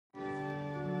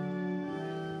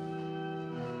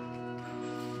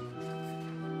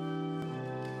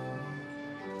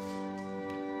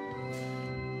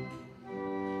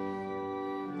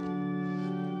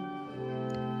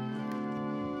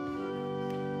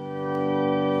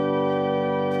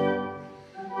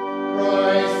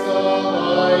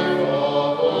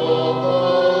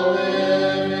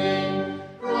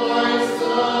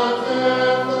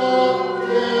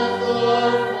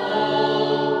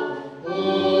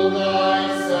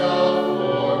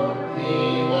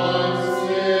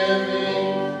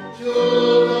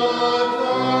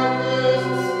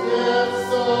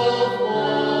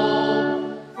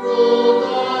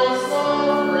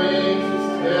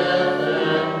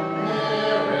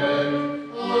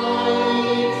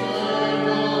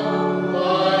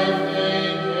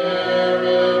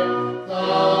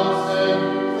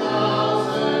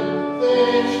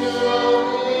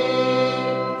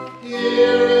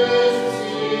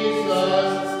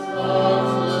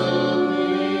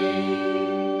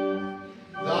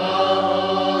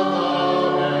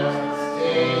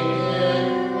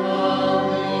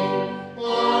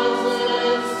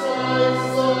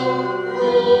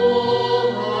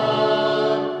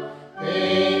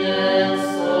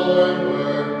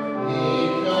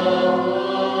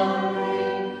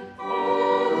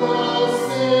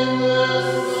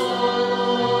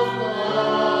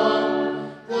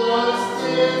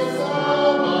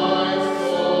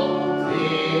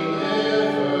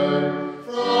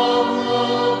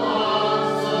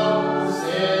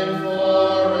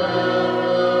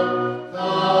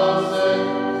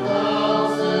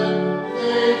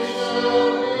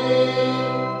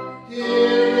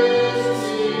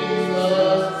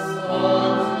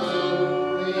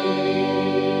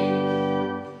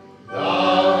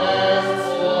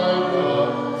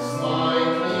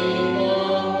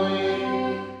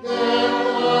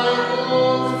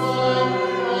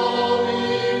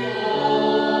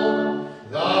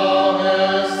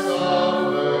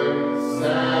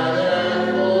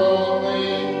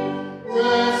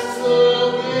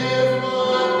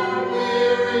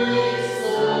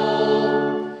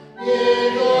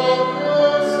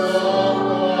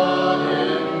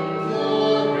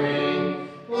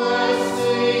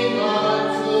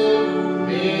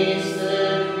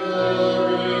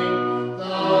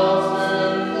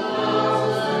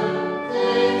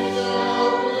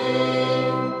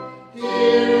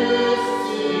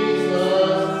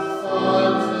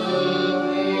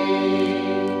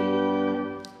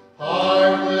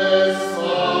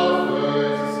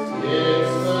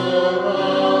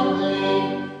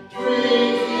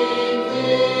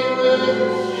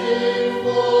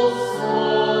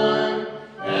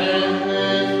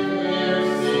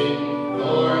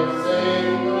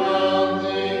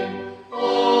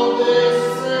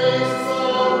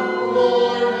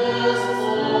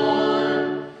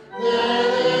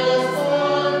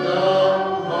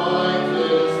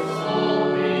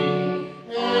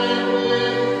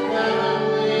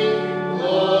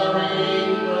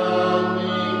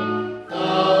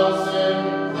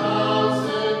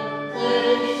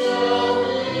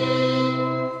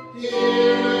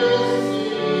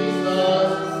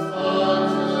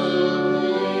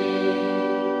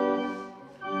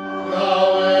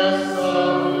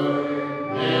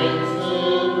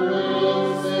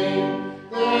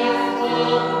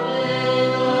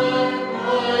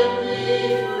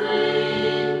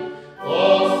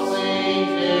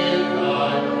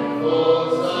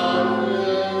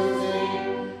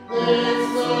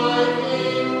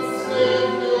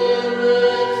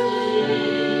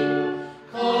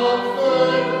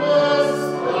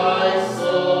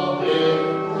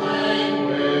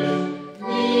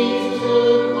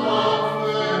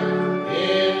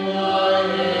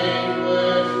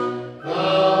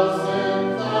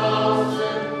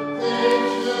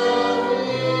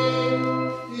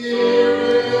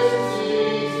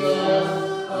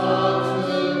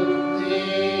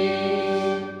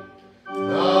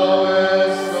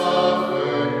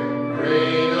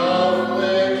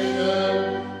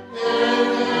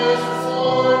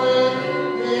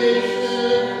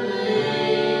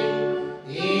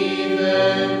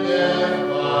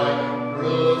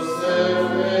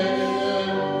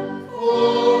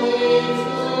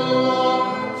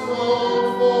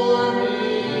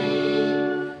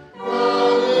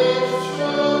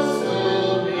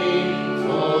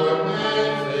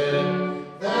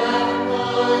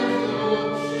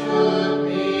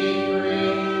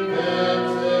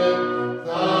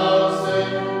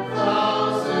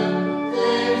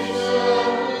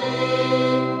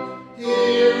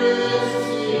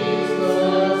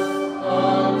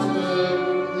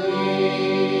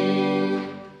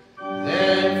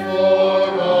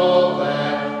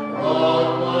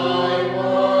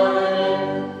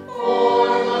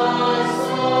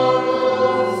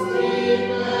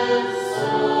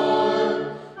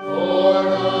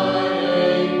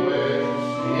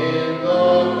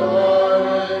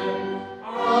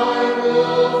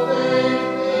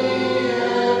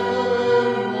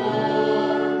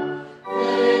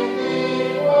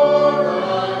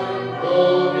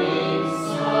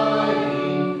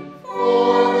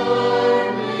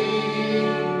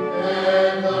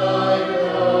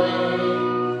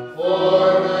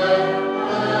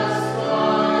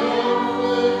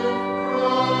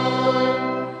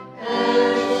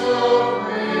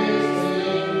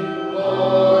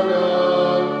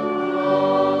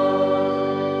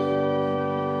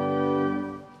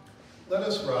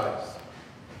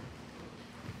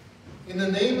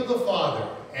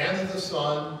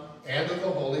Son, and of the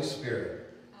Holy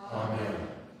Spirit. Amen.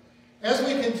 As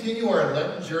we continue our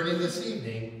Lenten journey this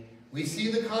evening, we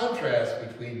see the contrast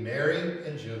between Mary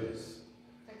and Judas.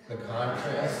 The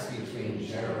contrast between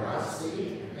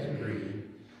generosity and greed.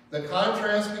 The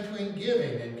contrast between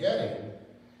giving and getting.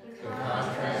 The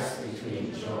contrast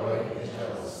between joy and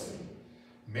jealousy.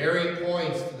 Mary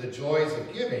points to the joys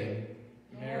of giving.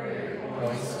 Mary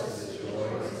points to the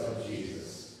joys of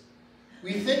Jesus.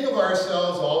 We think of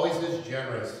ourselves always as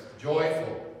generous,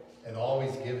 joyful, and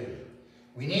always giving.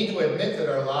 We need to admit that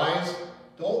our lives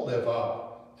don't live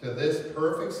up to this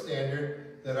perfect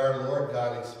standard that our Lord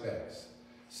God expects.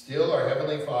 Still, our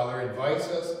Heavenly Father invites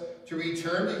us to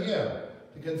return to Him,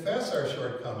 to confess our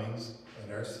shortcomings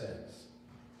and our sins.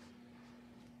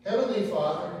 Heavenly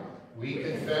Father, we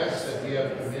confess that we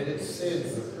have committed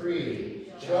sins of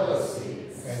greed, jealousy,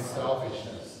 and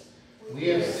selfishness. We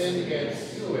have sinned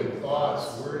against you in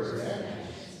thoughts, words, and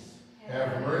actions.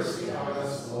 Have mercy on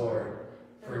us, Lord.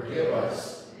 Forgive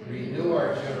us, renew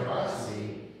our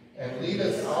generosity, and lead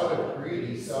us out of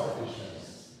greedy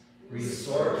selfishness.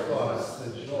 Restore to us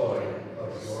the joy of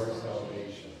your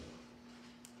salvation.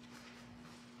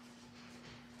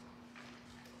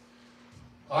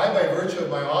 I, by virtue of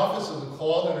my office as a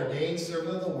called and ordained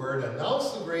servant of the Word,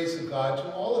 announce the grace of God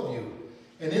to all of you.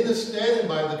 And in the stead and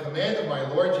by the command of my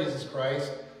Lord Jesus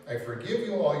Christ, I forgive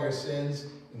you all your sins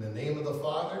in the name of the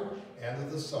Father, and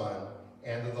of the Son,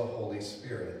 and of the Holy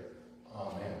Spirit.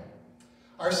 Amen.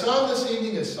 Our psalm this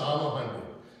evening is Psalm 100.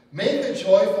 Make a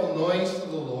joyful noise to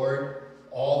the Lord,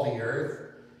 all the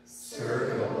earth.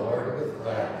 Serve the Lord with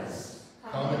gladness.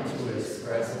 Come into his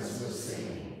presence with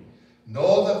singing.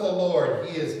 Know that the Lord,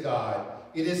 he is God.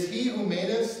 It is he who made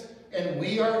us, and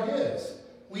we are his.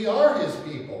 We are his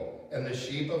people, and the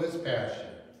sheep of his pasture.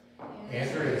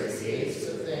 Enter his gates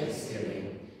with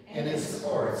thanksgiving, and his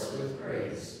courts with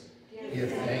praise. Give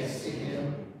thanks to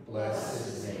him, bless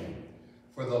his name.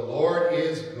 For the Lord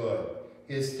is good.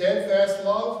 His steadfast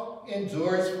love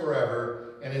endures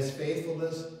forever, and his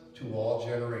faithfulness to all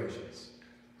generations.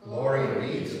 Glory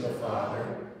be to the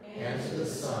Father, and to the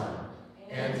Son,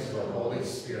 and to the Holy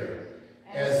Spirit,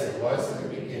 as it was in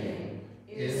the beginning,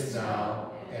 is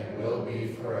now, and will be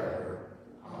forever.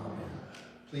 Amen.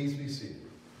 Please be seated.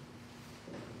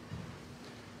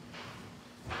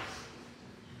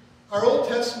 Our Old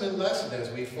Testament lesson, as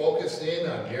we focus in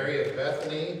on Mary of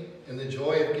Bethany and the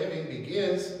joy of giving,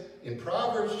 begins in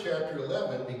Proverbs chapter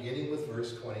 11, beginning with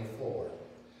verse 24.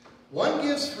 One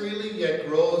gives freely, yet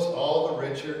grows all the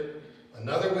richer.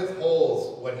 Another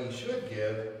withholds what he should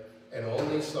give, and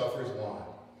only suffers want.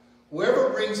 Whoever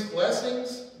brings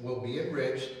blessings will be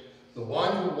enriched. The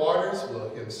one who waters will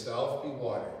himself be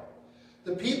watered.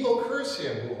 The people curse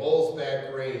him who holds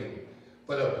back grain,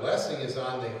 but a blessing is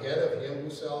on the head of him who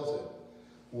sells it.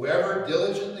 Whoever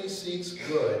diligently seeks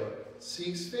good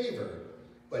seeks favor,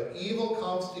 but evil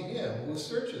comes to him who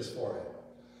searches for it.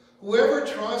 Whoever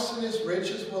trusts in his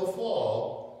riches will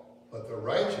fall, but the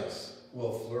righteous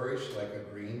will flourish like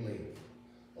a green leaf.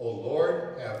 O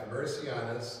Lord, have mercy on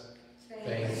us.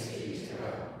 Thanks be to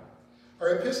God.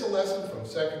 Our epistle lesson from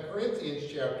 2 Corinthians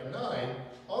chapter 9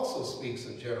 also speaks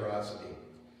of generosity.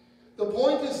 The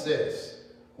point is this: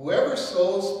 whoever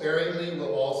sows sparingly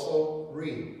will also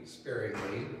reap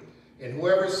sparingly, and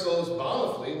whoever sows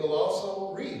bountifully will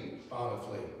also reap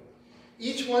bountifully.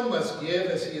 Each one must give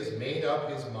as he has made up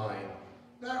his mind,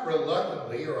 not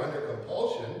reluctantly or under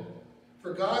compulsion,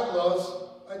 for God loves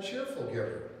a cheerful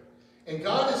giver. And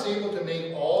God is able to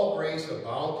make all grace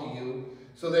abound to you,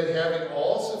 so that having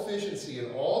all sufficiency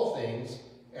in all things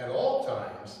at all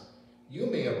times, you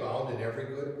may abound in every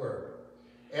good work.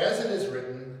 As it is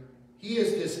written, he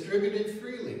has distributed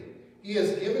freely. He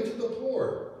has given to the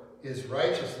poor. His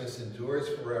righteousness endures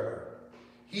forever.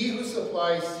 He who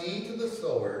supplies seed to the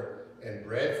sower and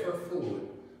bread for food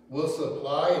will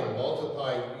supply and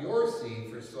multiply your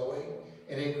seed for sowing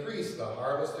and increase the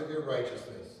harvest of your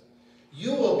righteousness.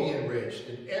 You will be enriched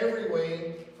in every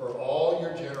way for all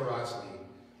your generosity,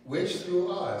 which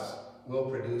through us will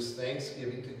produce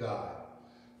thanksgiving to God.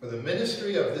 For the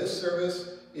ministry of this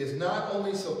service is not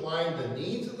only supplying the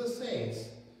needs of the saints,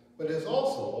 but is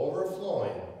also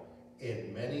overflowing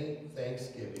in many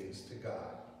thanksgivings to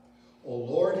God. O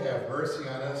Lord, have mercy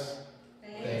on us.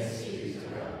 Thanks be to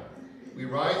God. We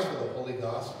rise for the Holy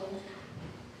Gospel.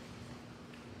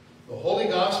 The Holy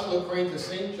Gospel according to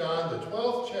St. John, the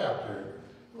 12th chapter.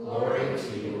 Glory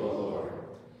to you, O Lord.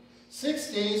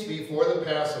 6 days before the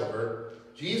Passover,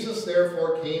 Jesus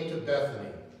therefore came to Bethany,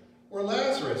 where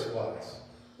Lazarus was,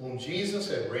 whom Jesus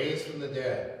had raised from the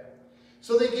dead.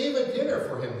 So they gave a dinner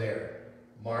for him there.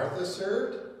 Martha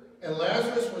served, and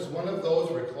Lazarus was one of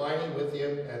those reclining with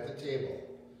him at the table.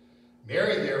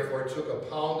 Mary therefore took a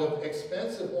pound of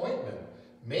expensive ointment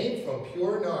made from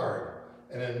pure nard,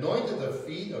 and anointed the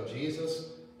feet of Jesus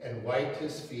and wiped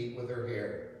his feet with her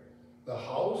hair. The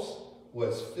house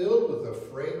was filled with the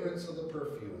fragrance of the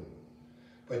perfume.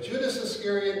 But Judas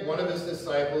Iscariot, one of his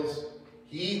disciples,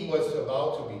 he who was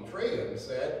about to betray him,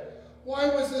 said, "Why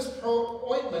was this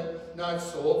ointment not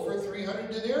sold for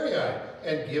 300 denarii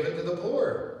and given to the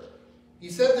poor?" He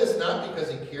said this not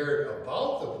because he cared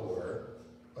about the poor,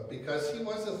 but because he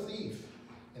was a thief,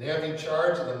 and having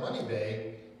charge of the money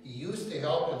bag, he used to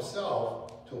help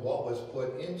himself to what was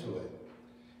put into it.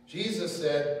 Jesus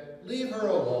said, "Leave her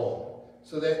alone,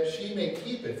 so that she may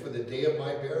keep it for the day of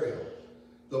my burial.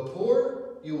 The poor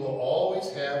you will always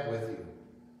have with you,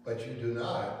 but you do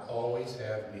not always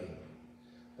have me."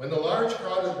 When the large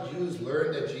crowd of Jews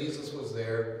learned that Jesus was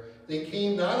there, they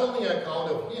came not only on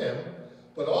account of him,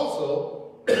 but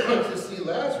also to see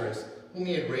Lazarus, whom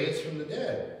he had raised from the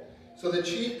dead. So the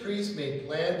chief priests made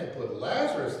plan to put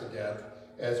Lazarus to death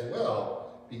as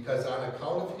well, because on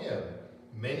account of him,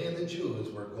 many of the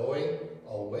Jews were going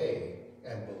away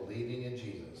and believing in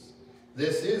Jesus.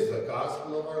 This is the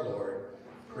gospel of our Lord.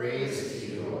 Praise to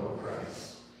you, O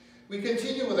Christ. We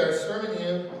continue with our sermon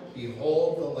hymn,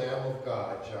 "Behold the Lamb of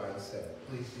God," John said.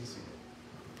 Please be seated.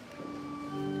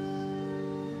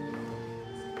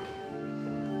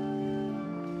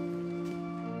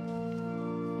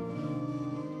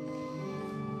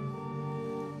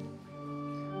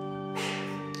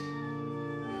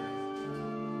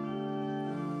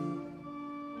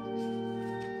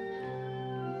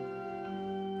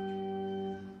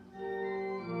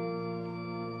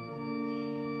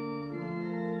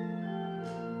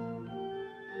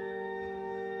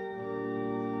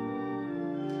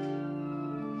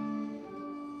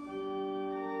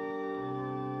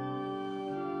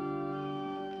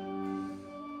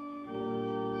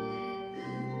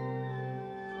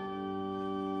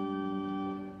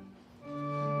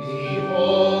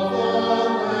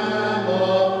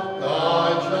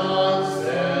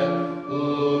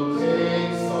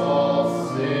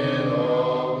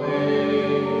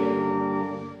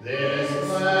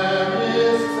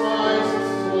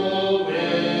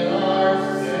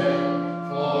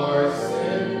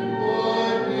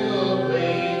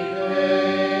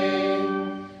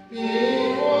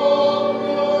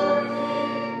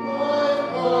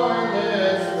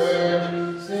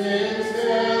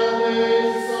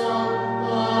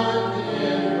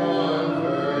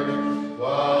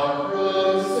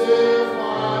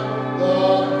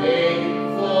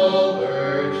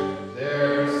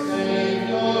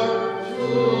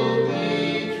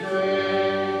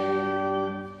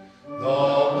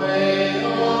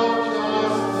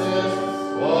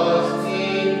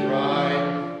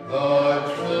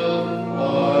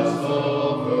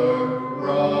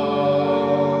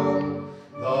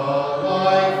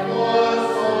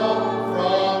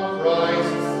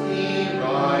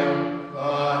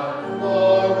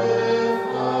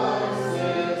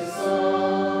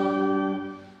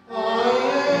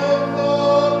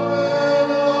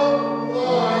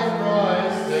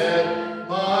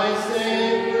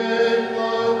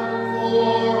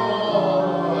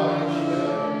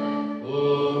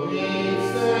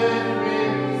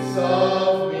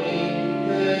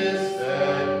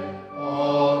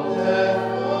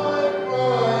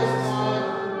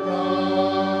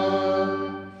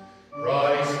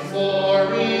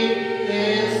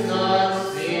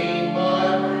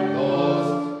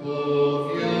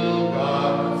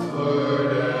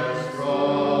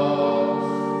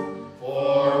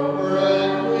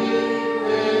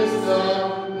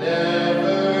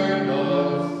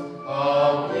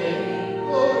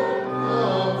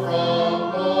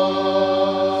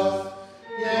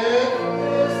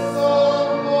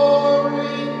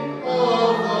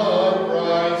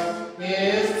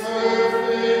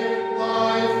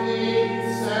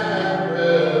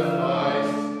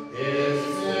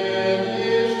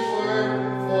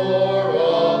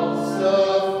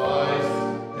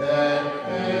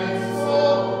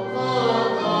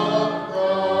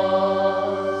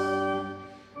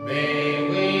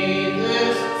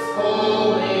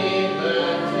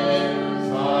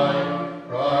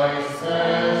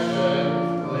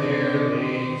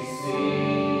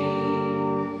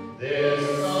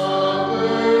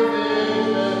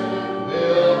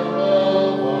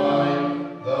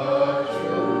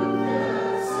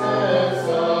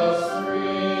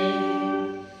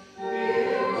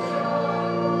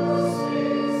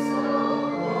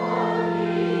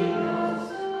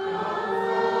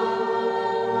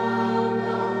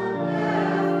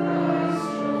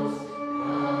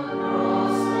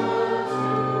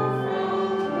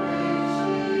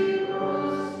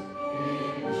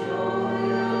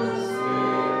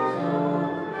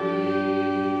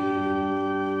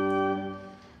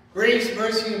 Grace,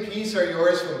 mercy, and peace are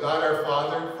yours from God our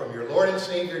Father, from your Lord and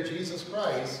Savior Jesus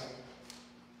Christ,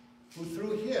 who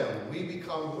through him we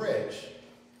become rich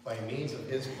by means of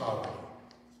his poverty.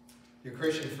 Your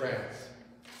Christian friends,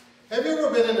 have you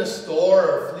ever been in a store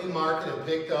or flea market and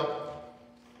picked up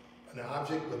an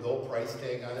object with no price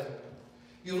tag on it?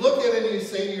 You look at it and you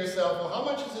say to yourself, well, how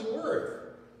much is it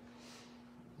worth?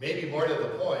 Maybe more to the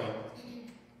point,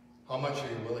 how much are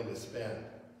you willing to spend?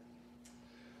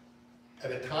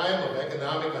 At a time of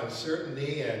economic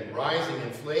uncertainty and rising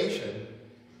inflation,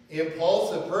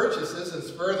 impulsive purchases and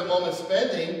spur-of-the-moment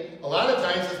spending a lot of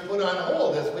times is put on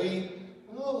hold as we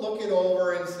look it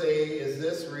over and say, is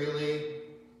this really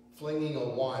flinging a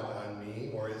want on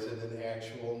me, or is it an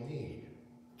actual need?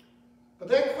 But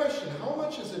that question, how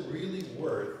much is it really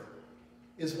worth,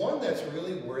 is one that's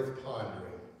really worth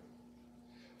pondering.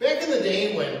 Back in the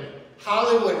day when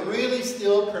Hollywood really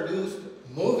still produced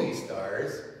movie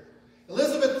stars,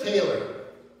 Elizabeth Taylor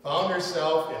found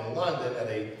herself in London at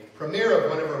a premiere of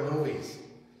one of her movies.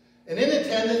 And in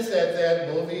attendance at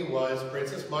that movie was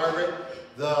Princess Margaret,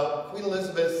 the Queen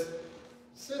Elizabeth's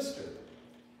sister.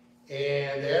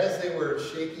 And as they were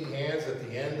shaking hands at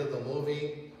the end of the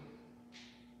movie,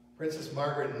 Princess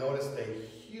Margaret noticed a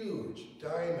huge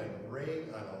diamond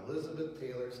ring on Elizabeth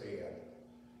Taylor's hand.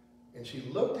 And she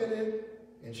looked at it,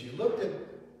 and she looked at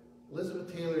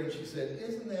Elizabeth Taylor, and she said,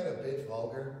 "Isn't that a bit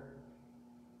vulgar?"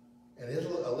 And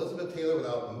Elizabeth Taylor,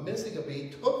 without missing a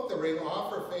beat, took the ring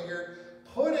off her finger,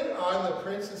 put it on the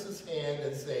princess's hand,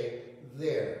 and said,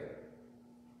 "There.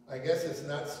 I guess it's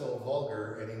not so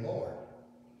vulgar anymore."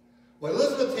 What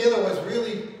Elizabeth Taylor was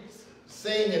really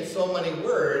saying in so many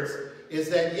words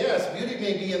is that, yes, beauty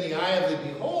may be in the eye of the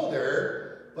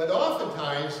beholder, but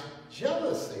oftentimes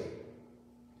jealousy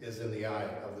is in the eye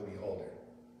of the beholder.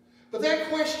 But that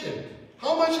question,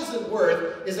 how much is it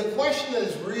worth, is a question that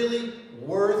is really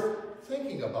worth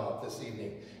thinking about this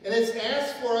evening. And it's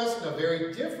asked for us in a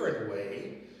very different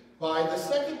way by the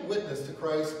second witness to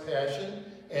Christ's passion,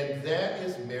 and that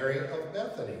is Mary of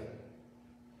Bethany.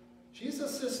 She's a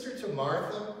sister to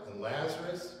Martha and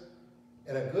Lazarus,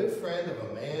 and a good friend of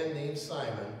a man named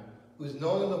Simon, who's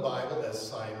known in the Bible as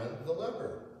Simon the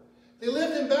leper. They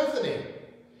lived in Bethany,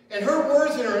 and her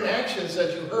words and her actions,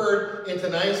 as you heard in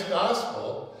tonight's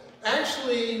gospel,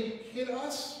 actually hit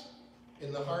us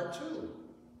in the heart too.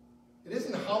 It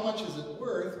isn't how much is it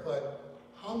worth, but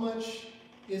how much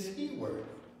is he worth?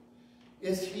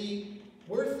 Is he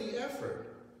worth the effort?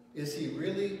 Is he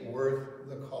really worth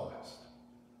the cost?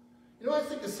 You know, I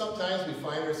think that sometimes we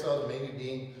find ourselves maybe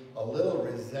being a little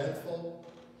resentful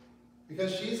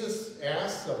because Jesus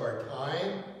asks of our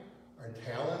time, our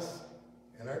talents,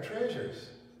 and our treasures.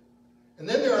 And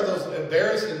then there are those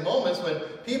embarrassing moments when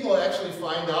people actually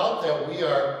find out that we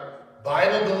are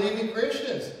Bible-believing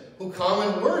Christians who come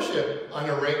and worship on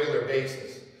a regular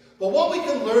basis. But what we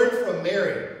can learn from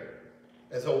Mary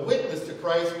as a witness to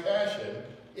Christ's passion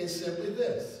is simply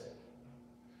this: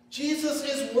 Jesus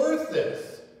is worth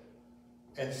this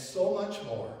and so much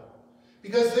more.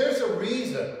 Because there's a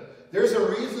reason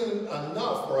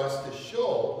enough for us to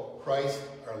show Christ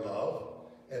our love.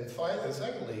 And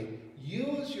secondly,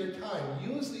 use your time,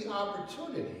 use the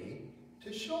opportunity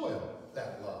to show him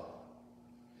that love.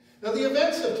 Now, the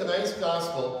events of tonight's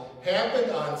gospel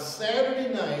happened on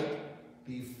Saturday night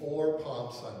before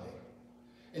Palm Sunday.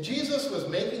 And Jesus was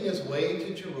making his way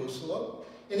to Jerusalem,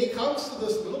 and he comes to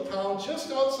this little town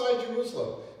just outside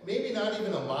Jerusalem, maybe not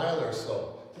even a mile or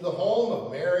so, to the home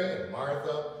of Mary and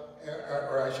Martha,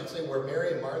 or I should say where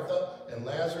Mary and Martha and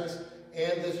Lazarus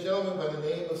and this gentleman by the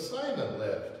name of Simon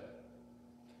lived.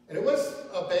 And it was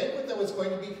a banquet that was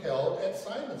going to be held at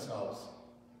Simon's house,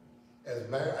 as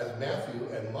Matthew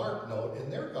and Mark note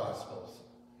in their Gospels.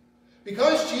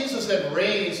 Because Jesus had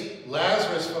raised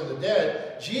Lazarus from the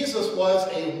dead, Jesus was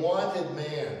a wanted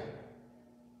man.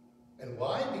 And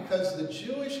why? Because the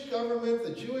Jewish government, the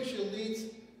Jewish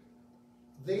elites,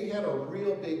 they had a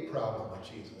real big problem with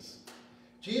Jesus.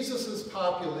 Jesus'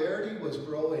 popularity was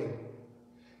growing.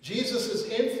 Jesus'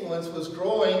 influence was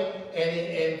growing and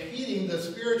impeding the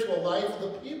spiritual life of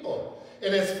the people.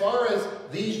 And as far as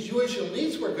these Jewish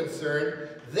elites were concerned,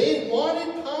 they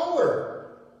wanted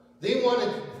power. They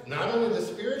wanted not only the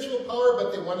spiritual power,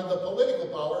 but they wanted the political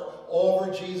power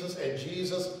over Jesus, and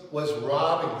Jesus was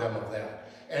robbing them of that.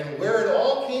 And where it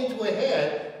all came to a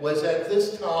head was at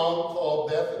this town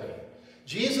called Bethany.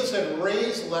 Jesus had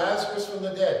raised Lazarus from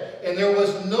the dead, and there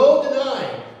was no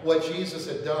denying what Jesus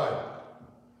had done.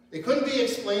 It couldn't be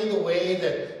explained away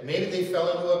that maybe they fell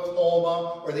into a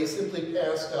coma or they simply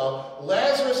passed out.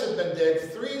 Lazarus had been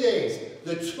dead 3 days.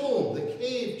 The tomb, the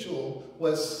cave tomb,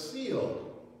 was sealed.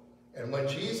 And when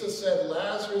Jesus said,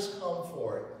 "Lazarus, come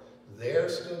forth," there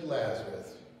stood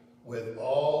Lazarus with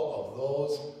all of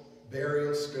those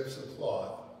burial strips of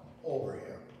cloth over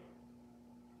him.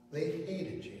 They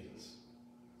hated Jesus,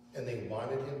 and they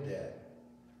wanted him dead.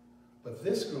 But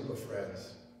this group of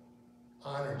friends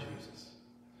honored Jesus.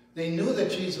 They knew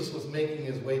that Jesus was making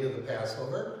his way to the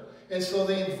Passover, and so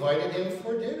they invited him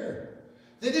for dinner.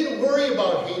 They didn't worry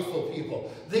about hateful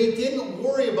people. They didn't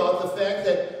worry about the fact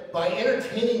that by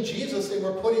entertaining Jesus, they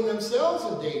were putting themselves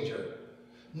in danger.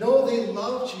 No, they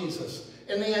loved Jesus,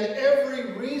 and they had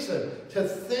every reason to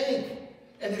thank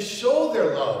and to show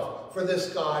their love for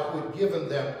this God who had given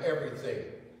them everything,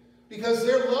 because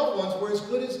their loved ones were as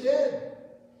good as dead.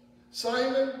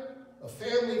 Simon, a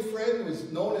family friend who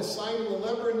is known as Simon the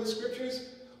leper in the scriptures,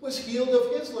 was healed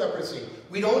of his leprosy.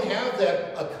 We don't have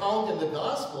that account in the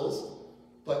Gospels,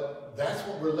 but that's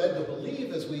what we're led to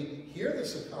believe as we hear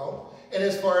this account. And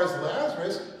as far as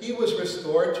Lazarus, he was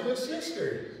restored to his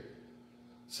sisters.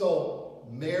 So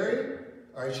Mary,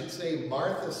 or I should say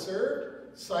Martha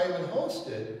served, Simon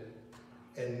hosted,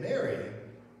 and Mary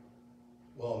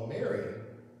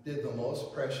did the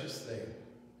most precious thing.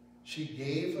 She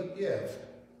gave a gift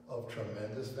of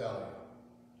tremendous value.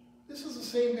 This is the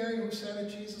same Mary who sat at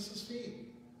Jesus'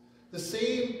 feet. The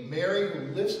same Mary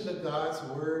who listened to God's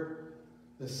word.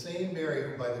 The same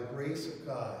Mary who, by the grace of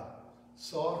God,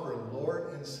 saw her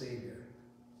Lord and Savior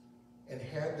and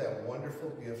had that wonderful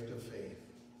gift of faith.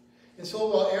 And so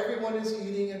while everyone is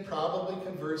eating and probably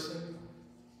conversing,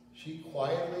 she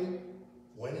quietly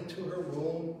went into her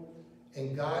room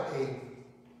and got a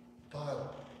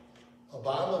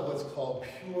bottle of what's called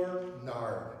pure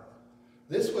nard.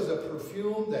 This was a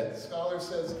perfume that scholar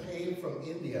says came from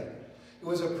India. It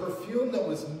was a perfume that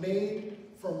was made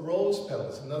from rose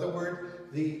petals. In other words,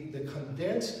 the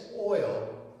condensed oil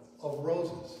of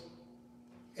roses.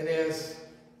 And as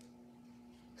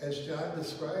John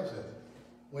describes it,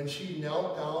 when she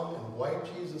knelt down and wiped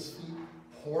Jesus' feet,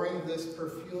 pouring this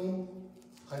perfume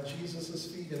on Jesus'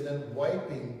 feet and then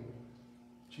wiping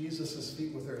Jesus'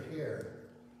 feet with her hair,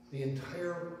 the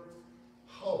entire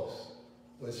house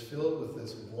was filled with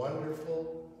this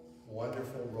wonderful,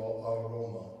 wonderful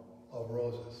aroma of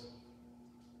roses.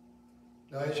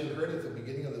 Now, as you heard at the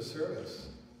beginning of the service,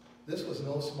 this was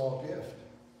no small gift.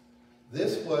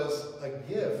 This was a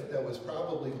gift that was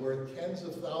probably worth tens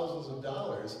of thousands of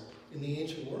dollars in the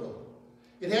ancient world.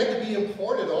 It had to be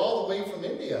imported all the way from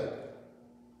India.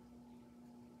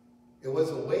 It was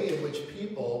a way in which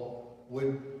people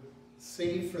would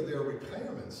save for their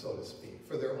retirement, so to speak,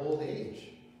 for their old age.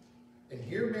 And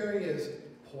here Mary is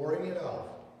pouring it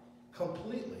out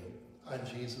completely on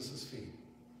Jesus' feet.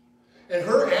 And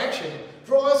her action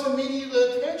draws immediate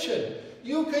attention.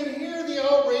 You can hear the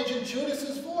outrage in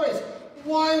Judas's voice.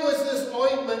 Why was this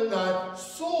ointment not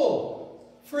sold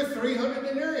for 300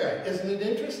 denarii? Isn't it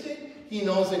interesting? He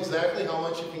knows exactly how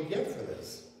much you can get for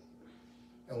this.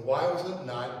 And why was it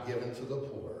not given to the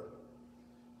poor?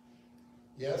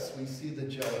 Yes, we see the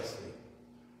jealousy.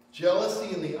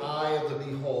 Jealousy in the eye of the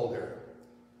beholder.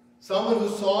 Someone who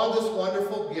saw this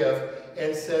wonderful gift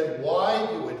and said, why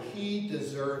would he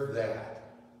deserve that?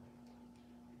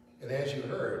 And as you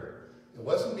heard, it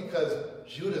wasn't because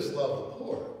Judas loved the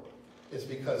poor. It's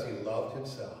because he loved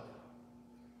himself.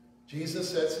 Jesus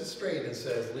sets it straight and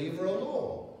says, leave her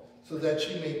alone so that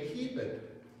she may keep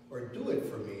it or do it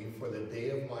for me for the day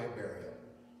of my burial.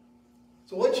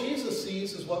 So what Jesus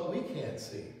sees is what we can't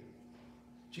see.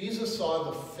 Jesus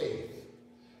saw the faith.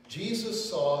 Jesus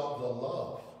saw the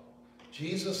love.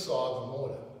 Jesus saw the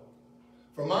motive.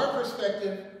 From our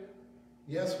perspective,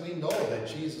 yes, we know that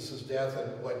Jesus' death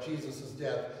and what Jesus'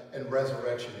 death and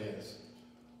resurrection is.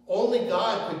 Only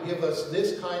God could give us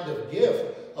this kind of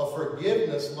gift of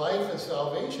forgiveness, life, and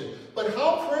salvation. But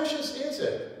how precious is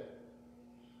it?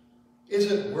 Is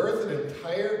it worth an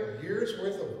entire year's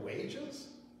worth of wages?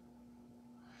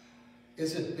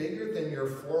 Is it bigger than your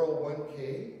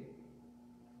 401k?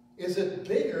 Is it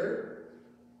bigger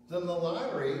than the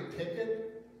lottery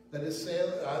ticket that is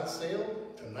on sale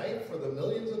tonight for the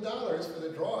millions of dollars for the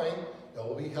drawing that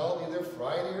will be held either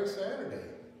Friday or Saturday?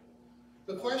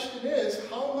 The question is,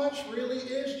 how much really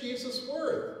is Jesus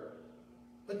worth?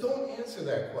 But don't answer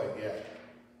that quite yet.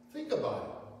 Think about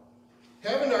it.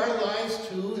 Haven't our lives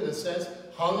too, in a sense,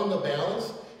 hung in the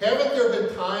balance? Haven't there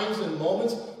been times and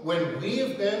moments when we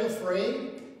have been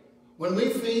afraid? When we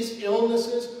face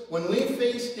illnesses, when we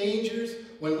face dangers,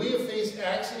 when we have faced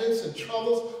accidents and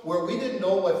troubles where we didn't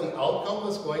know what the outcome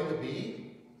was going to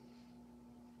be?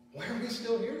 Why are we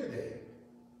still here today?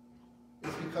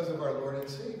 It's because of our Lord and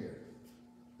Savior.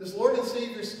 This Lord and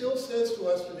Savior still says to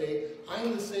us today,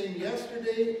 I'm the same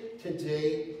yesterday,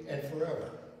 today, and forever.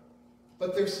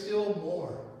 But there's still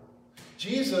more.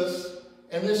 Jesus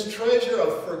and this treasure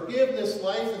of forgiveness,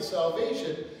 life, and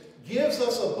salvation gives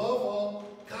us above all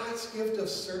God's gift of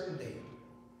certainty.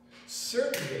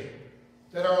 Certainty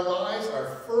that our lives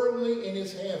are firmly in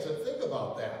his hands. And think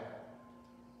about that.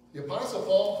 The Apostle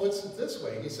Paul puts it this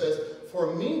way. He says,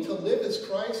 for me to live is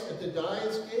Christ and to die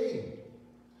is gain.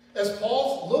 As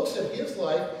Paul looks at his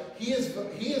life, he is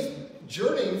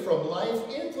journeying from life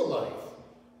into life.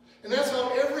 And that's how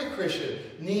every Christian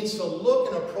needs to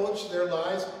look and approach their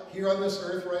lives here on this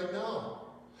earth right now.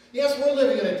 Yes, we're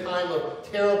living in a time of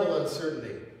terrible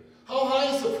uncertainty. How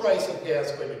high is the price of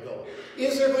gas going to go?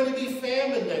 Is there going to be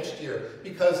famine next year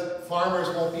because farmers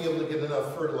won't be able to get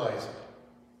enough fertilizer?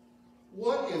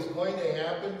 What is going to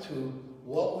happen to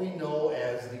what we know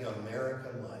as the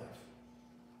American life?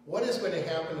 What is going to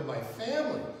happen to my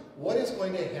family? What is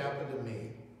going to happen to me?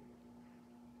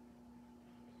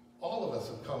 All of us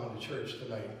have come into church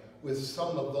tonight with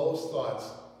some of those thoughts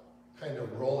kind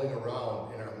of rolling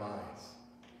around in our minds.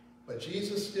 But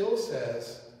Jesus still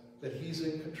says that he's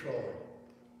in control.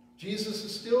 Jesus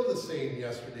is still the same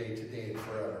yesterday, today, and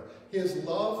forever. His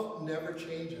love never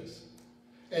changes.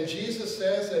 And Jesus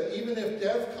says that even if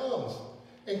death comes,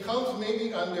 and comes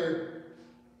maybe under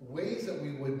ways that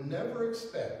we would never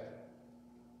expect,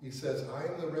 he says, I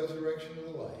am the resurrection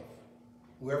and the life.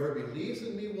 Whoever believes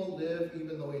in me will live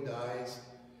even though he dies,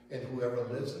 and whoever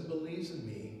lives and believes in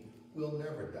me will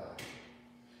never die.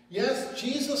 Yes,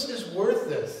 Jesus is worth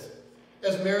this,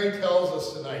 as Mary tells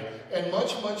us tonight, and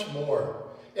much, much more.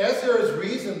 As there is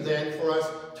reason then for us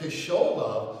to show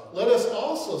love, let us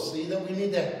also see that we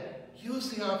need to use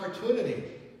the opportunity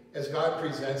as God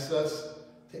presents us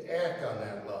to act on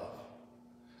that love.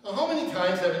 Now, how many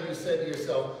times haven't you said to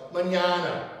yourself,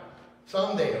 mañana,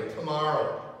 someday, or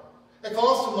tomorrow? It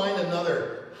calls to mind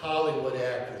another Hollywood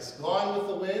actress, Gone with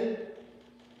the Wind.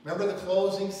 Remember the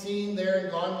closing scene there in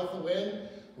Gone with the Wind,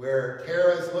 where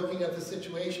Tara is looking at the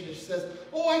situation and she says,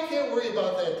 oh, I can't worry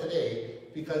about that today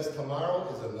because tomorrow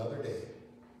is another day.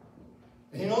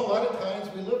 And you know, a lot of times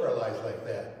we live our lives like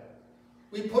that.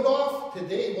 We put off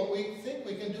today what we think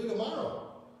we can do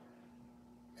tomorrow.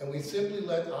 And we simply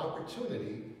let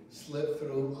opportunity slip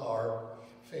through our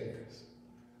fingers.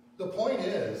 The point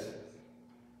is,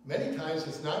 many times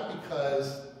it's not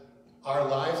because our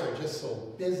lives are just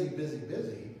so busy,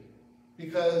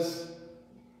 because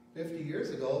 50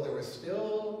 years ago there was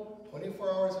still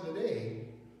 24 hours in a day.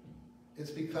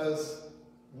 It's because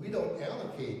we don't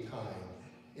allocate time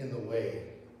in the way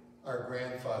our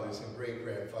grandfathers and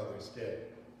great-grandfathers did.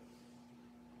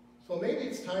 So maybe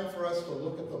it's time for us to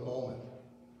look at the moment.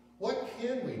 What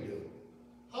can we do?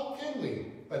 How can we,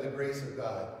 by the grace of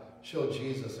God, show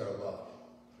Jesus our love?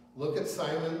 Look at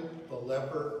Simon the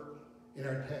leper in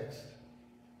our text.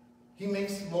 He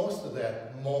makes the most of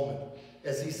that moment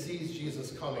as he sees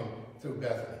Jesus coming through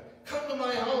Bethany. Come to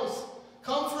my house.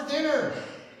 Come for dinner.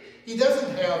 He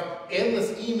doesn't have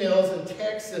endless emails and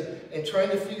texts and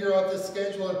trying to figure out the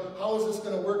schedule and how is this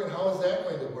going to work and how is that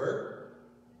going to work.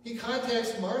 He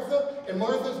contacts Martha, and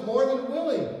Martha's more than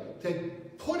willing to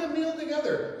put a meal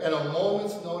together at a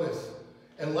moment's notice.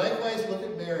 And likewise, look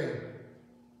at Mary.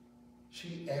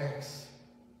 She acts.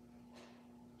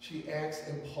 She acts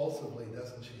impulsively,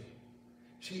 doesn't she?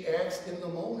 She acts in the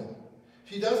moment.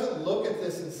 She doesn't look at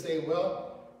this and say,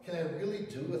 well, can I really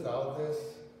do without this?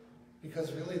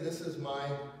 Because really this is my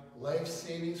life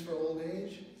savings for old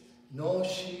age? No,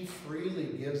 she freely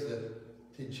gives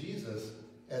it to Jesus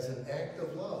as an act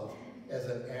of love, as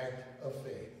an act of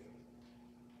faith.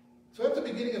 So at the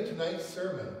beginning of tonight's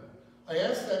sermon, I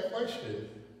asked that question.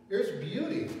 There's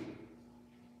beauty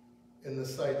in the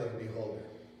sight of the beholder,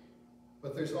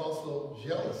 but there's also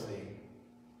jealousy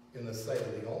in the sight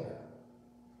of the owner.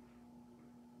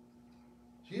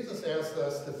 Jesus asked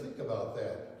us to think about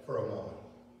that for a moment.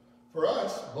 For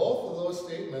us, both of those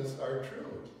statements are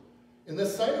true. In the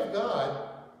sight of God,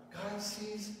 God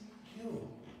sees you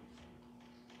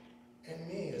and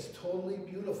me as totally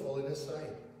beautiful in his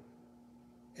sight.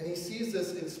 And he sees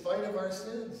this in spite of our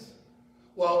sins.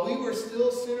 While we were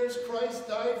still sinners, Christ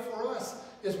died for us,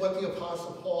 is what the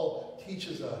Apostle Paul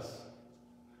teaches us.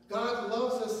 God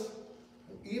loves us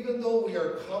even though we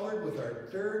are covered with our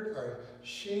dirt, our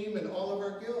shame, and all of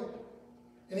our guilt.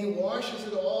 And he washes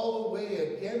it all away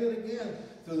again and again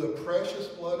through the precious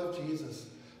blood of Jesus.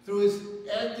 Through his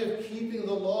active keeping of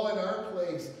the law in our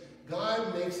place,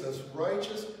 God makes us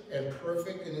righteous and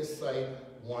perfect in his sight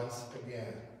once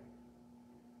again.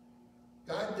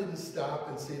 God didn't stop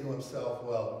and say to himself,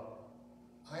 well,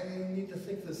 I need to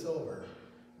think this over.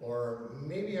 or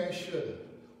maybe I shouldn't,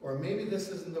 or maybe this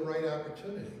isn't the right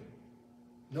opportunity.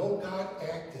 No, God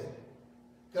acted.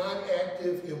 God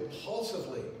acted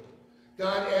impulsively.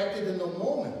 God acted in the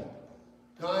moment.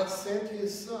 God sent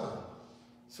his Son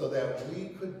so that we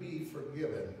could be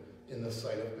forgiven in the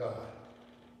sight of God.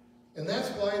 And that's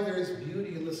why there is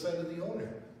beauty in the sight of the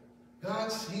owner.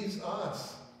 God sees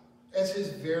us as his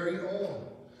very own.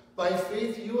 By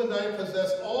faith, you and I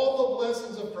possess all the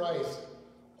blessings of Christ,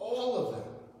 all of them,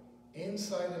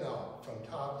 inside and out, from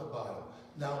top to bottom.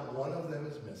 Not one of them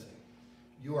is missing.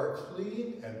 You are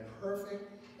clean and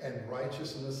perfect and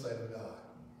righteous in the sight of God.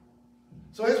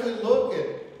 So as we look at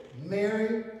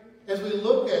Mary, as we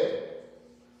look at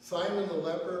Simon the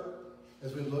leper,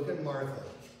 as we look at Martha,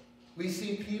 we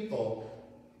see people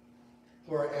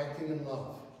who are acting in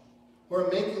love, who are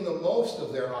making the most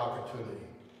of their opportunity.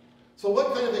 So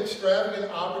what kind of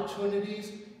extravagant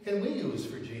opportunities can we use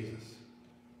for Jesus?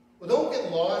 Well, don't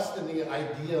get lost in the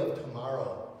idea of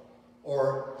tomorrow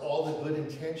or all the good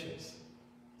intentions.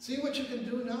 See what you can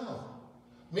do now.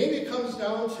 Maybe it comes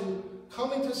down to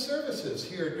coming to services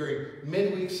here during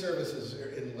midweek services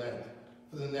in Lent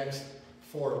for the next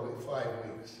 5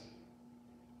 weeks.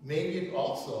 Maybe it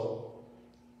also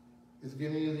is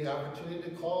giving you the opportunity to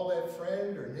call that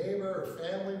friend or neighbor or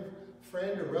family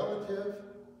friend or relative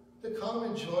to come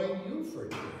and join you for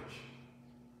church.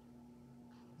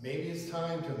 Maybe it's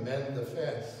time to mend the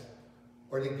fence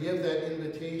or to give that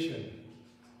invitation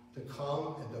to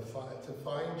come and to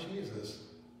find Jesus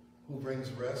who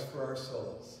brings rest for our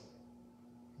souls.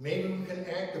 Maybe we can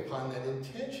act upon that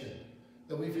intention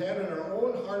that we've had in our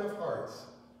own heart of hearts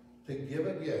to give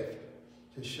a gift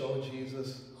to show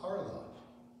Jesus our love.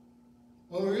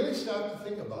 When we really stop to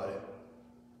think about it,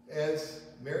 as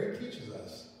Mary teaches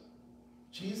us,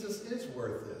 Jesus is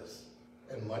worth this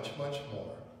and much, much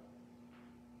more.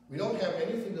 We don't have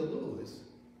anything to lose,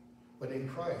 but in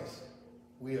Christ,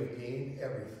 we have gained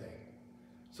everything.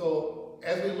 So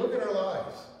as we look at our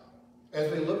lives, as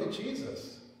we look at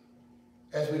Jesus,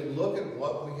 as we look at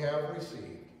what we have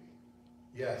received,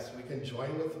 yes, we can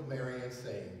join with Mary in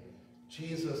saying,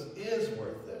 Jesus is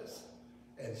worth this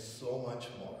and so much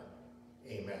more.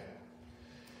 Amen.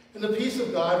 And the peace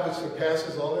of God, which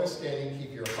surpasses all understanding,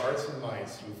 keep your hearts and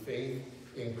minds through faith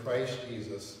in Christ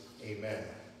Jesus. Amen.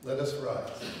 Let us rise.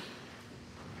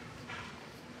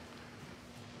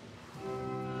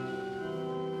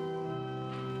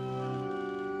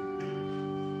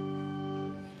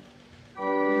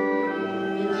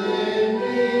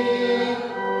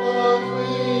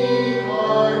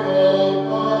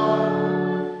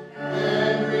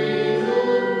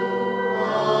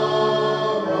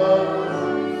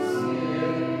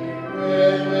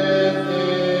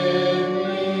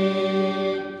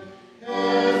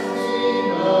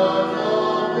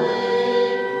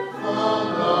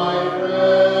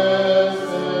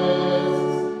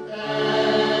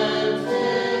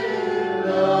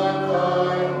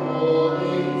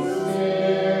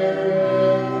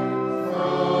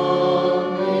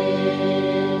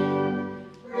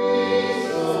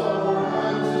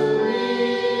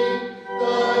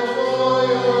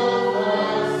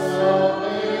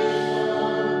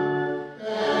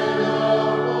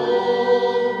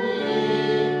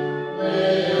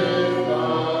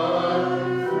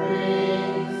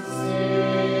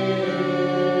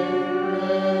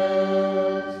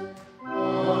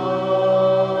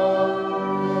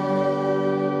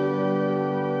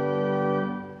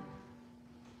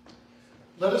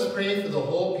 Let us pray for the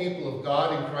whole people of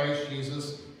God in Christ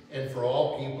Jesus and for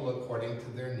all people according to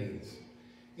their needs.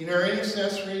 In our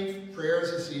intercessory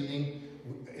prayers this evening,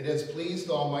 it has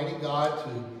pleased Almighty God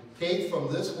to take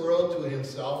from this world to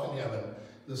himself in heaven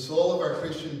the soul of our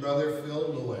Christian brother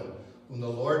Phil Lewin, whom the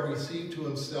Lord received to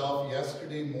himself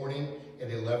yesterday morning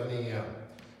at 11 a.m.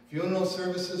 Funeral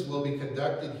services will be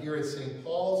conducted here at St.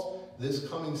 Paul's this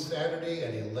coming Saturday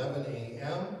at 11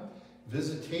 a.m.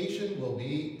 Visitation will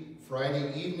be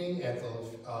Friday evening at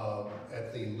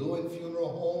the Lewin Funeral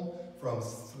Home from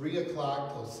 3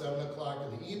 o'clock till 7 o'clock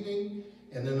in the evening,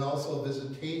 and then also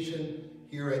visitation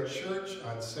here at church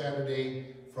on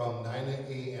Saturday from 9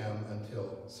 a.m.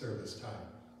 until service time.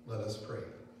 Let us pray.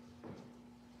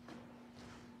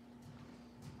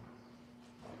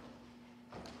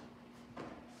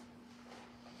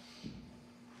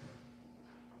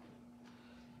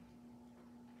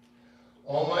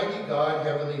 Almighty God,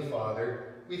 Heavenly Father,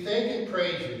 we thank and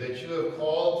praise you that you have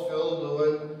called Phil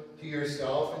Lewin to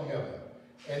yourself in heaven,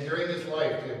 and during his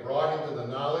life you have brought him to the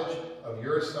knowledge of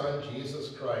your Son,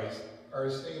 Jesus Christ, our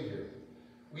Savior.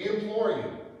 We implore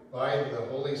you, by the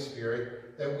Holy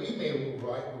Spirit, that we may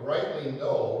rightly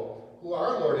know who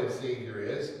our Lord and Savior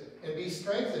is, and be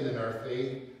strengthened in our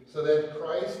faith, so that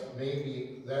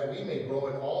we may grow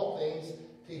in all things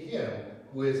to him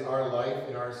who is our life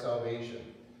and our salvation.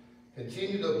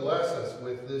 Continue to bless us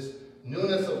with this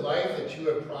newness of life that you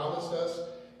have promised us,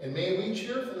 and may we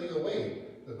cheerfully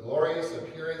await the glorious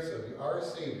appearance of our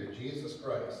Savior, Jesus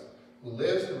Christ, who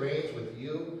lives and reigns with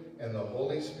you and the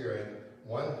Holy Spirit,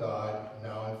 one God,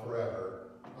 now and forever.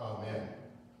 Amen.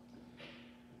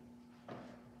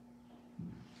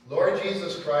 Lord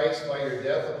Jesus Christ, by your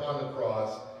death upon the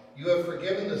cross, you have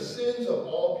forgiven the sins of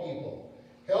all people.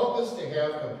 Help us to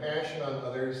have compassion on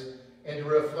others and to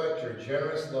reflect your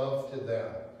generous love to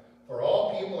them. For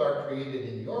all people are created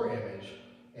in your image,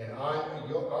 and on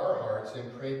our hearts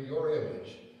imprint your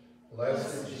image.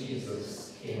 Blessed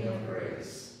Jesus, King of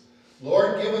grace.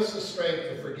 Lord, give us the strength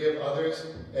to forgive others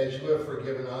as you have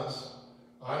forgiven us.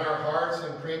 On our hearts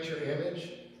imprint your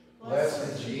image.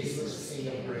 Blessed Jesus, King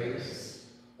of grace.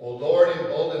 O Lord,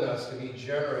 embolden us to be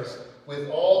generous with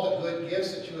all the good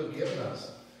gifts that you have given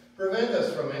us. Prevent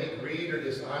us from any greed or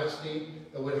dishonesty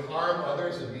that would harm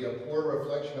others and be a poor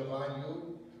reflection upon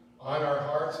you. On our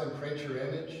hearts imprint your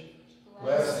image.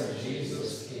 Blessed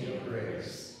Jesus, King of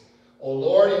grace. O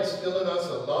Lord, instill in us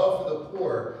a love for the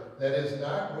poor that is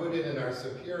not rooted in our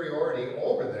superiority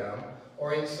over them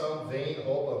or in some vain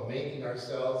hope of making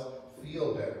ourselves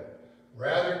feel better.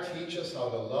 Rather, teach us how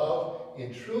to love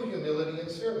in true humility and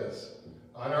service.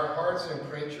 On our hearts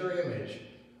imprint your image.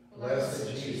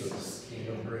 Blessed Jesus, King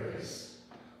of grace.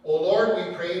 O Lord,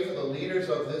 we pray for the leaders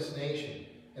of this nation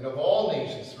and of all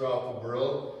nations throughout the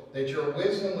world, that your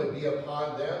wisdom would be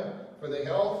upon them for the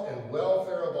health and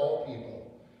welfare of all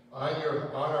people. On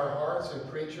our hearts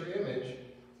imprint your image.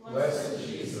 Blessed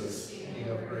Jesus, King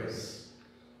of grace.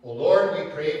 O Lord,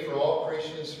 we pray for all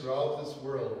Christians throughout this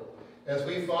world. As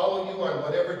we follow you on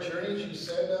whatever journeys you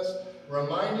send us,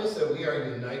 remind us that we are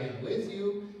united with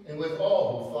you and with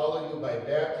all who follow you by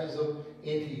baptism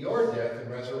into your death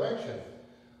and resurrection.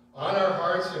 On our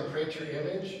hearts imprint your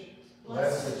image.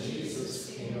 Blessed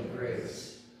Jesus, King of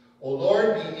grace. O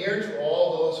Lord, be near to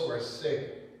all those who are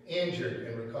sick, injured,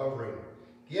 and recovering.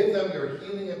 Give them your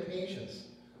healing and patience.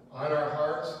 On our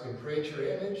hearts imprint your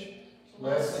image.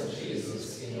 Blessed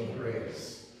Jesus, King of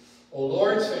grace. O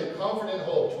Lord, send comfort and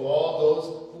hope to all those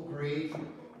who grieve.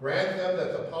 Grant them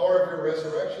that the power of your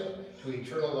resurrection to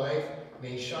eternal life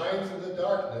may shine through the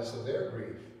darkness of their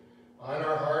grief. On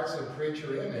our hearts imprint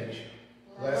your image.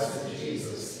 Blessed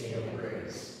Jesus, King of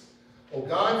grace. O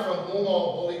God, from whom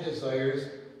all holy desires,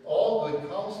 all good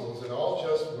counsels, and all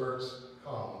just works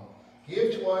come,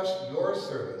 give to us your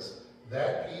servants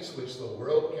that peace which the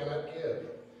world cannot give,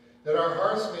 that our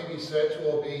hearts may be set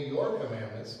to obey your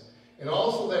commandments, and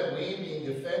also that we, being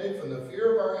defended from the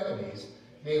fear of our enemies,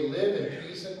 may live in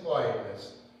peace and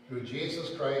quietness, through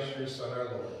Jesus Christ, your Son, our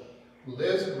Lord, who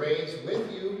lives and reigns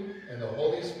with you and the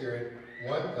Holy Spirit,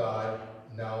 one God,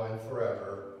 now and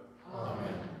forever.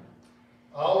 Amen.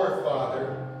 Our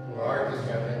Father, who art in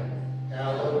heaven,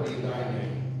 hallowed be thy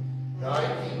name.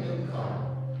 Thy kingdom come.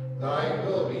 Thy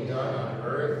will be done on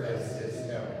earth as it is in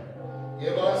heaven.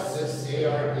 Give us this day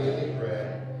our daily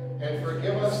bread, and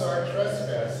forgive us our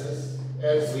trespasses,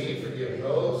 as we forgive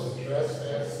those who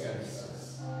trespass against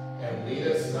us. And lead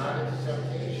us not into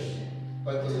temptation,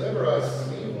 but deliver us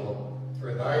from evil.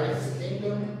 For thine is the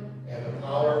kingdom, and the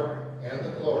power, and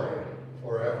the glory,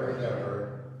 forever and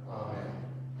ever. Amen.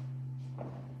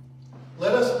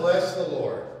 Let us bless the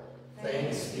Lord.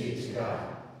 Thanks be to God.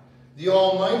 The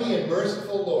Almighty and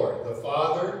merciful Lord, the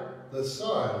Father, the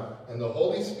Son, and the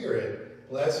Holy Spirit,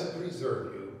 bless and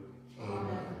preserve you.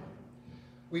 Amen.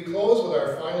 We close with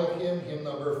our final hymn, hymn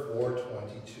number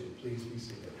 422. Please be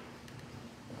seated.